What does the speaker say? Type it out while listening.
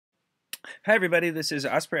Hi everybody, this is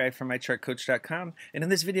Osprey from mychartcoach.com, and in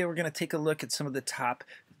this video we're going to take a look at some of the top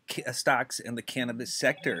stocks in the cannabis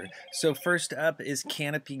sector. So first up is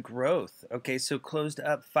Canopy Growth. Okay, so closed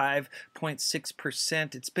up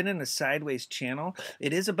 5.6%. It's been in a sideways channel.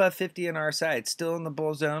 It is above 50 on our side. It's still in the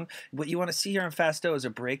bull zone. What you want to see here on Fasto is a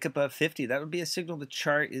break above 50. That would be a signal the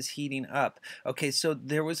chart is heating up. Okay, so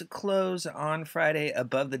there was a close on Friday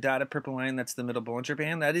above the dotted purple line. That's the middle Bollinger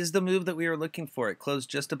Band. That is the move that we were looking for. It closed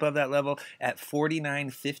just above that level at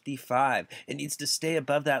 49.55. It needs to stay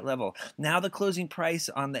above that level. Now the closing price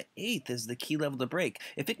on the 8th is the key level to break.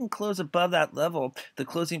 If it can close above that level, the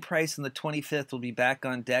closing price on the 25th will be back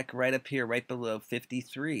on deck right up here, right below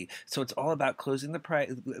 53. So it's all about closing the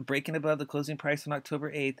price, breaking above the closing price on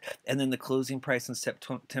October 8th, and then the closing price on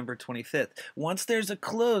September 25th. Once there's a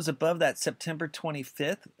close above that September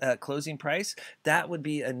 25th closing price, that would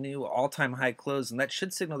be a new all-time high close, and that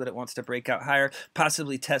should signal that it wants to break out higher,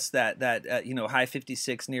 possibly test that high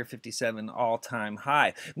 56, near 57 all-time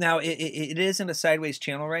high. Now it is in a sideways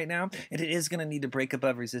channel right now, and it is going to need to break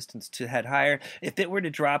above resistance to head higher. If it were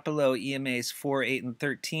to drop below EMA's 4, 8, and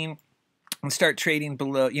 13 and start trading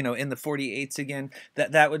below, in the 48s again,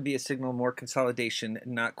 that would be a signal more consolidation,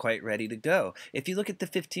 not quite ready to go. If you look at the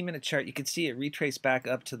 15-minute chart, you can see it retraced back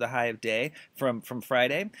up to the high of day from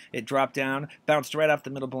Friday. It dropped down, bounced right off the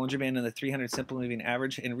middle Bollinger Band and the 300 simple moving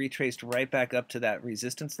average, and retraced right back up to that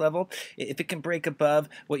resistance level. If it can break above,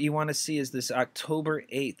 what you want to see is this October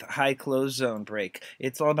 8th high close zone break.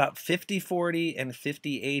 It's all about 50-40 and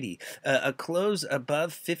 50-80. A close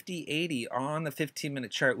above 50-80 on the 15-minute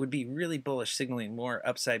chart would be really bullish, signaling more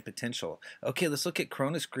upside potential. Okay, let's look at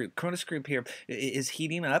Cronus Group. Cronus Group here is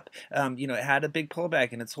heating up. It had a big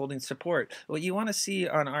pullback and it's holding support. What you want to see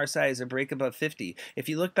on RSI is a break above 50. If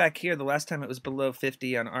you look back here, the last time it was below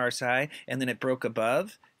 50 on RSI and then it broke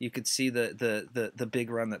above, you could see the big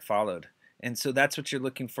run that followed. And so that's what you're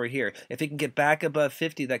looking for here. If it can get back above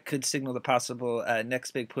 50, that could signal the possible next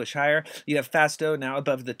big push higher. You have Fasto now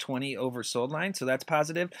above the 20 oversold line, so that's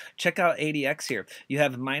positive. Check out ADX here. You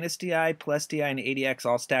have minus DI, plus DI, and ADX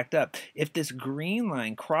all stacked up. If this green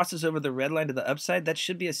line crosses over the red line to the upside, that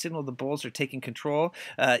should be a signal the bulls are taking control.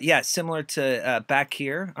 Similar to back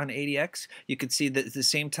here on ADX, you could see that at the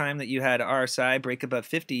same time that you had RSI break above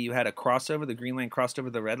 50, you had a crossover. The green line crossed over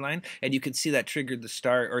the red line, and you could see that triggered the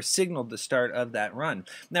start or signaled the start of that run.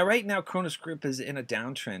 Now, right now, Cronus Group is in a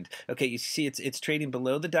downtrend. Okay, you see it's trading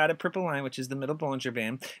below the dotted purple line, which is the middle Bollinger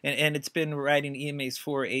Band, and it's been riding EMA's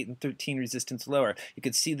 4, 8, and 13 resistance lower. You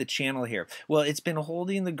can see the channel here. Well, it's been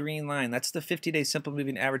holding the green line. That's the 50-day simple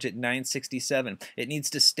moving average at 967. It needs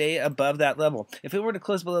to stay above that level. If it were to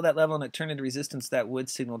close below that level and it turned into resistance, that would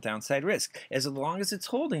signal downside risk. As long as it's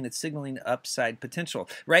holding, it's signaling upside potential.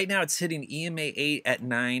 Right now, it's hitting EMA 8 at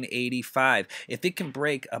 985. If it can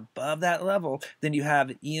break above that level, then you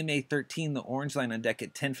have EMA 13, the orange line on deck at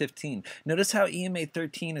 1015. Notice how EMA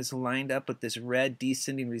 13 is lined up with this red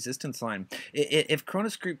descending resistance line. If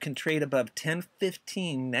Cronus Group can trade above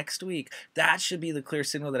 1015 next week, that should be the clear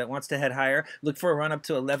signal that it wants to head higher. Look for a run up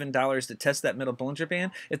to $11 to test that middle Bollinger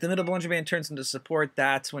Band. If the middle Bollinger Band turns into support,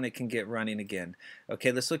 that's when it can get running again.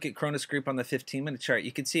 Okay, let's look at Cronus Group on the 15-minute chart.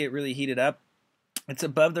 You can see it really heated up. It's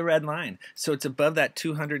above the red line, so it's above that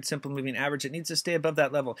 200 simple moving average. It needs to stay above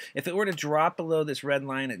that level. If it were to drop below this red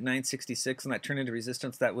line at 966 and that turned into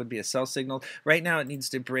resistance, that would be a sell signal. Right now, it needs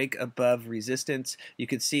to break above resistance. You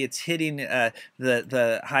can see it's hitting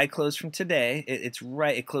the high close from today.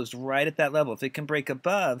 It closed right at that level. If it can break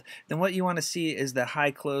above, then what you want to see is the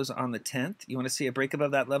high close on the 10th. You want to see a break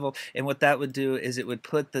above that level, and what that would do is it would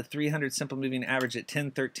put the 300 simple moving average at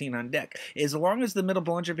 1013 on deck. As long as the middle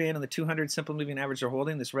Bollinger Band and the 200 simple moving average are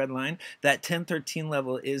holding this red line, that 1013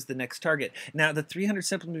 level is the next target. Now, the 300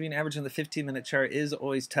 simple moving average on the 15-minute chart is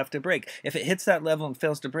always tough to break. If it hits that level and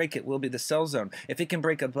fails to break, it will be the sell zone. If it can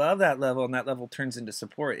break above that level and that level turns into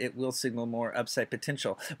support, it will signal more upside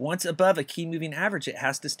potential. Once above a key moving average, it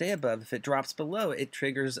has to stay above. If it drops below, it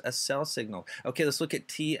triggers a sell signal. Okay, let's look at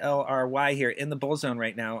TLRY here in the bull zone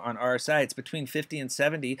right now on RSI. It's between 50 and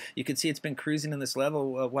 70. You can see it's been cruising in this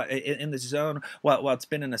level, in this zone, while it's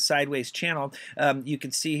been in a sideways channel. You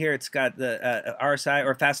can see here it's got the RSI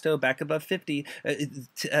or Fasto back above 50.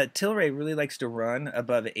 TLRY really likes to run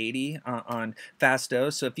above 80 on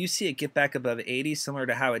Fasto. So if you see it get back above 80, similar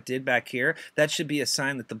to how it did back here, that should be a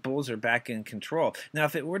sign that the bulls are back in control. Now,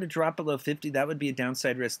 if it were to drop below 50, that would be a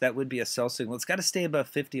downside risk. That would be a sell signal. It's got to stay above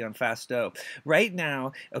 50 on Fasto. Right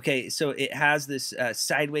now, okay, so it has this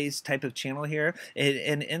sideways type of channel here.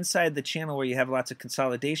 And inside the channel where you have lots of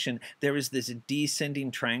consolidation, there is this descending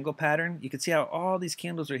triangle pattern. You can see how all these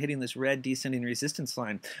candles are hitting this red descending resistance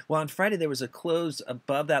line. Well, on Friday there was a close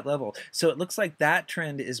above that level, so it looks like that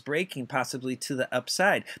trend is breaking possibly to the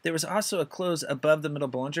upside. There was also a close above the middle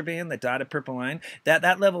Bollinger Band, the dotted purple line.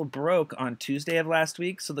 That level broke on Tuesday of last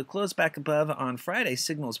week, so the close back above on Friday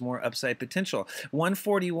signals more upside potential.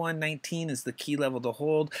 141.19 is the key level to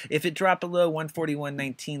hold. If it dropped below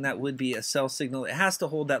 141.19, that would be a sell signal. It has to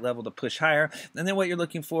hold that level to push higher. And then what you're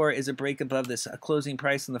looking for is a break above this closing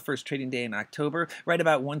price on the first trading day in October, right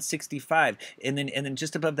about 165. And then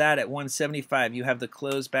just above that at 175, you have the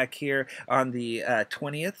close back here on the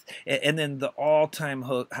 20th. And then the all-time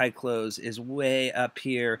high close is way up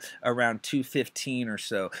here around 215 or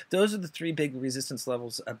so. Those are the three big resistance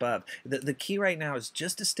levels above. The key right now is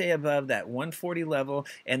just to stay above that 140 level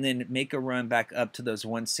and then make a run back up to those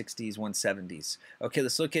 160s, 170s. Okay,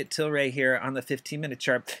 let's look at TLRY here on the 15-minute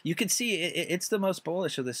chart. You can see it's the most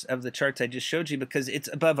bullish of the charts I just showed you because it's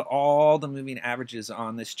above all the moving averages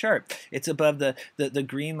on this chart. It's above the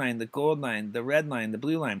green line, the gold line, the red line, the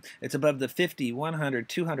blue line. It's above the 50, 100,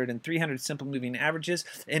 200, and 300 simple moving averages,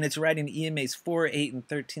 and it's riding EMA's 4, 8, and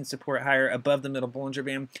 13 support higher above the middle Bollinger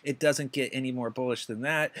Band. It doesn't get any more bullish than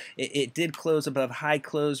that. It did close above high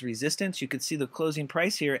close resistance. You could see the closing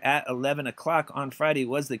price here at 11 o'clock on Friday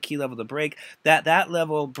was the key level to break. That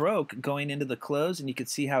level broke going into the close, and you could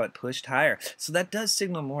see how it pushed higher. So that does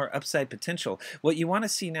signal more upside potential. What you want to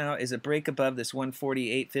see now is a break above this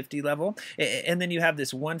 148.50 level, and then you have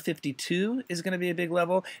this 152 is going to be a big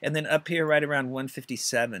level, and then up here right around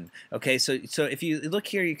 157. Okay, so if you look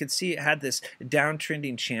here, you can see it had this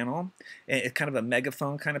downtrending channel. It's kind of a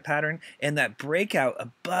megaphone kind of pattern, and that breakout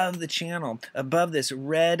above the channel, above this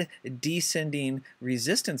red descending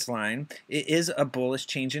resistance line, it is a bullish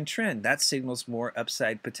change in trend. That signals more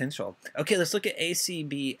upside potential. Okay, let's look at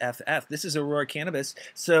ACBFF. This is Aurora Cannabis.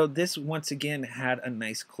 So this once again had a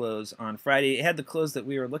nice close on Friday. It had the close that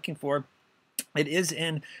we were looking for. It is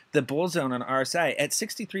in the bull zone on RSI at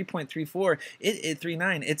 63.34,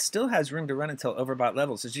 39. It still has room to run until overbought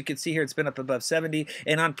levels. As you can see here, it's been up above 70,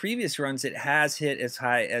 and on previous runs, it has hit as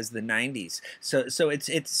high as the 90s. So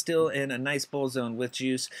it's still in a nice bull zone with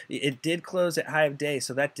juice. It did close at high of day,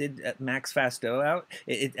 so that did max Fasto out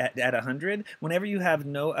at 100. Whenever you have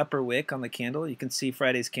no upper wick on the candle, you can see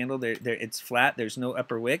Friday's candle there. It's flat. There's no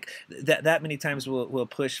upper wick. That many times will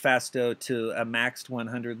push Fasto to a maxed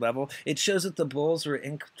 100 level. It shows that the bulls were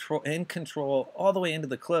in control all the way into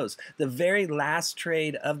the close. The very last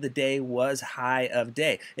trade of the day was high of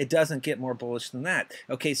day. It doesn't get more bullish than that.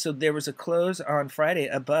 Okay, so there was a close on Friday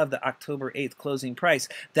above the October 8th closing price.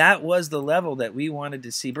 That was the level that we wanted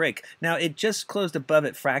to see break. Now, it just closed above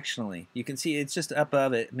it fractionally. You can see it's just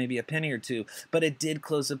above it, maybe a penny or two, but it did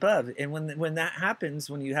close above. And when that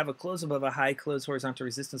happens, when you have a close above a high close horizontal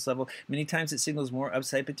resistance level, many times it signals more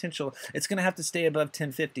upside potential. It's going to have to stay above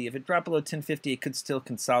 1050. If it dropped below 1050, it could still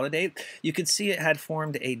consolidate. You could see it had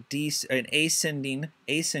formed an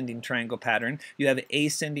ascending triangle pattern. You have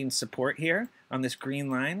ascending support here on this green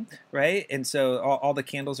line, right? And so all the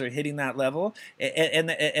candles are hitting that level, and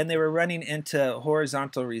they were running into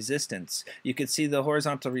horizontal resistance. You could see the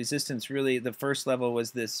horizontal resistance, really the first level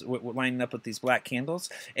was this lining up with these black candles,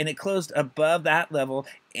 and it closed above that level,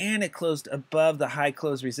 and it closed above the high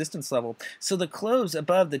close resistance level. So the close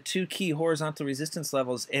above the two key horizontal resistance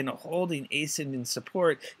levels and holding ascending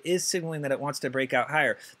support is signaling that it wants to break out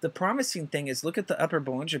higher. The promising thing is look at the upper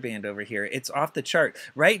Bollinger Band over here. It's off the chart.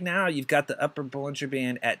 Right now you've got the upper Bollinger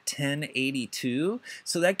Band at 1082.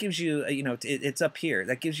 So that gives you, it's up here.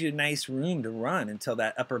 That gives you nice room to run until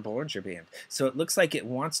that upper Bollinger Band. So it looks like it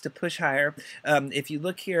wants to push higher. If you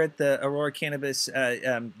look here at the Aurora Cannabis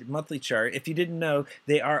monthly chart, if you didn't know,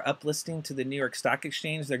 they are uplisting to the New York Stock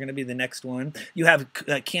Exchange. They're going to be the next one. You have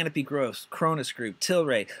Canopy Growth, CRON Group,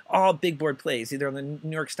 TLRY, all big board plays, either on the New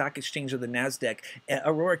York Stock Exchange or the NASDAQ.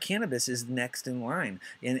 Aurora Cannabis is next in line.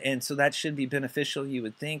 And so that should be beneficial, you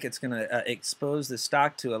would think. It's going to expose the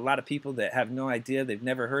stock to a lot of people that have no idea, they've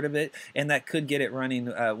never heard of it, and that could get it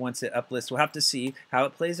running once it uplists. We'll have to see how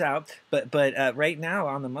it plays out. But right now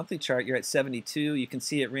on the monthly chart, you're at 72. You can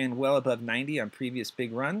see it ran well above 90 on previous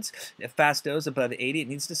big runs. If Fasto's above 80, it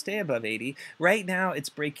needs to stay above 80. Right now, it's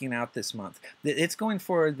breaking out this month. It's going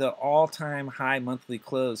for the all-time high monthly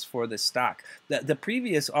close for the stock. The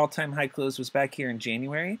previous all-time high close was back here in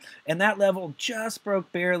January, and that level just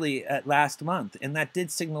broke barely at last month, and that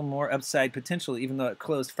did signal more upside potential potential, even though it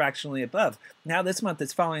closed fractionally above. Now this month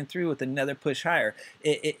it's following through with another push higher.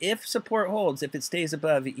 If support holds, if it stays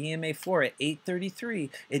above EMA 4 at 833,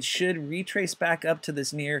 it should retrace back up to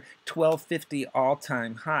this near 1250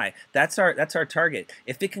 all-time high. That's our target.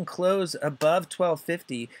 If it can close above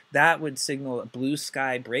 1250, that would signal a blue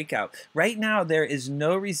sky breakout. Right now there is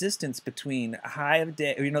no resistance between high of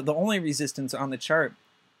day, the only resistance on the chart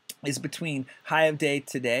is between high of day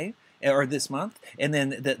today or this month, and then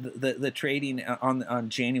the trading on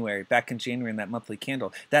January, back in January in that monthly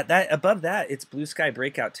candle. That above that, it's blue sky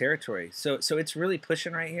breakout territory. So it's really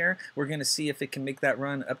pushing right here. We're going to see if it can make that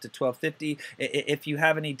run up to 1250. If you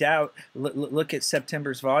have any doubt, look at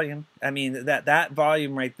September's volume. I mean, that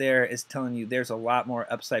volume right there is telling you there's a lot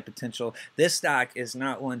more upside potential. This stock is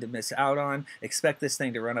not one to miss out on. Expect this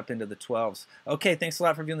thing to run up into the 12s. Okay, thanks a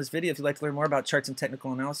lot for viewing this video. If you'd like to learn more about charts and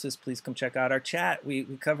technical analysis, please come check out our chat. We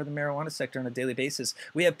cover the marijuana sector on a daily basis.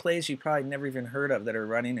 We have plays you probably never even heard of that are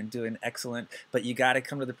running and doing excellent, but you got to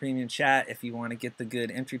come to the premium chat if you want to get the good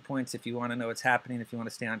entry points, if you want to know what's happening, if you want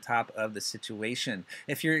to stay on top of the situation.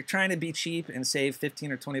 If you're trying to be cheap and save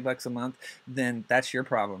 15 or 20 bucks a month, then that's your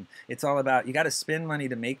problem. It's all about, you got to spend money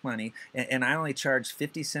to make money, and I only charge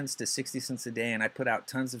 50 cents to 60 cents a day, and I put out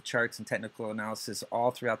tons of charts and technical analysis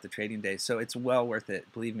all throughout the trading day, so it's well worth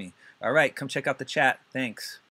it, believe me. All right, come check out the chat. Thanks.